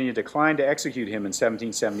of Virginia declined to execute him in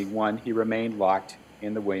 1771, he remained locked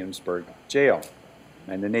in the Williamsburg jail,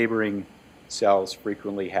 and the neighboring cells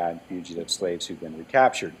frequently had fugitive slaves who'd been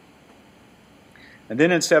recaptured. And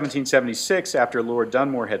then in 1776, after Lord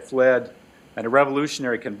Dunmore had fled, and a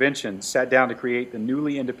revolutionary convention sat down to create the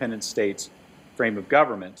newly independent states frame of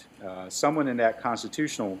government, someone in that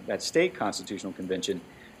state constitutional convention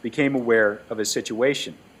became aware of his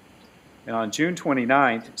situation. And on June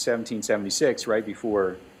 29th, 1776, right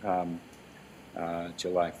before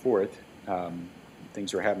July 4th,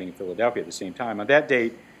 things were happening in Philadelphia at the same time. On that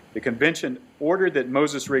date, the convention ordered that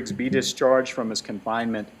Moses Riggs be discharged from his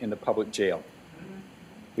confinement in the public jail.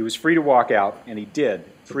 He was free to walk out, and he did.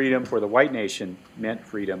 Freedom for the white nation meant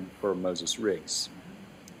freedom for Moses Riggs.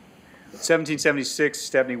 1776,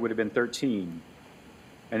 Stepney would have been 13.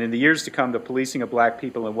 And in the years to come, the policing of black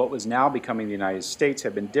people in what was now becoming the United States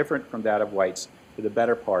had been different from that of whites for the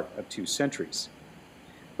better part of 2 centuries.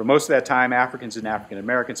 For most of that time, Africans and African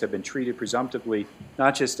Americans have been treated presumptively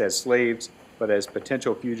not just as slaves, but as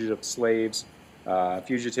potential fugitive slaves,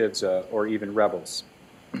 fugitives, or even rebels.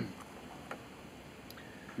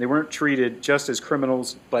 They weren't treated just as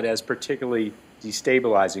criminals, but as particularly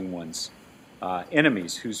destabilizing ones,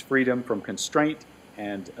 enemies whose freedom from constraint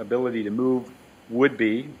and ability to move would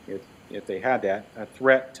be, if they had that, a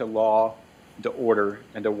threat to law, to order,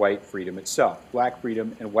 and to white freedom itself. Black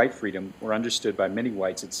freedom and white freedom were understood by many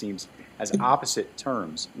whites, it seems, as opposite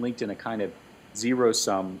terms, linked in a kind of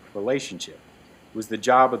zero-sum relationship. It was the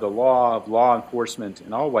job of the law, of law enforcement,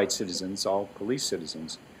 and all white citizens, all police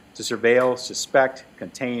citizens, to surveil, suspect,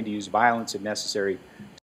 contain, to use violence if necessary to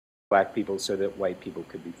black people so that white people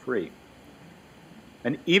could be free.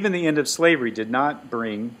 And even the end of slavery did not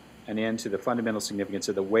bring an end to the fundamental significance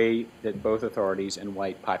of the way that both authorities and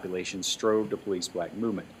white populations strove to police black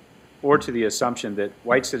movement, or to the assumption that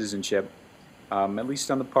white citizenship, at least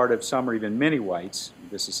on the part of some or even many whites,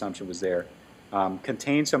 this assumption was there,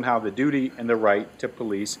 contained somehow the duty and the right to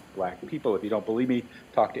police black people. If you don't believe me,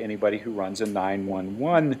 talk to anybody who runs a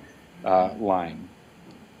 911 line.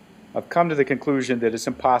 I've come to the conclusion that it's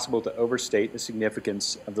impossible to overstate the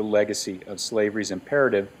significance of the legacy of slavery's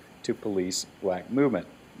imperative to police black movement.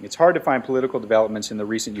 It's hard to find political developments in the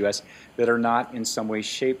recent U.S. that are not in some way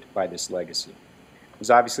shaped by this legacy. There's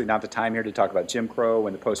obviously not the time here to talk about Jim Crow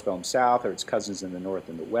and the postbellum South or its cousins in the North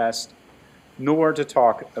and the West, nor to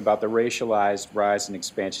talk about the racialized rise and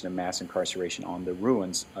expansion of mass incarceration on the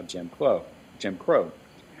ruins of Jim Crow,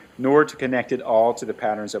 nor to connect it all to the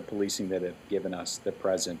patterns of policing that have given us the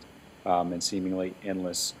present and seemingly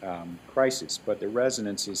endless crisis. But the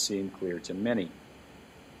resonances seem clear to many.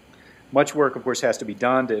 Much work, of course, has to be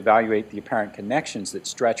done to evaluate the apparent connections that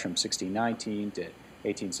stretch from 1619 to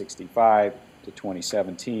 1865 to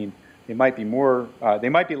 2017. They might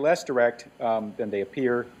be less direct than they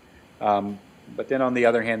appear, but then on the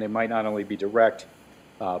other hand, they might not only be direct,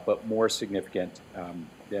 but more significant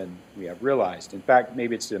than we have realized. In fact,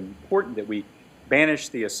 maybe it's important that we banish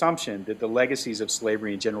the assumption that the legacies of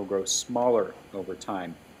slavery in general grow smaller over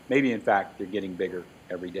time. Maybe, in fact, they're getting bigger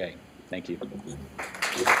every day. Thank you.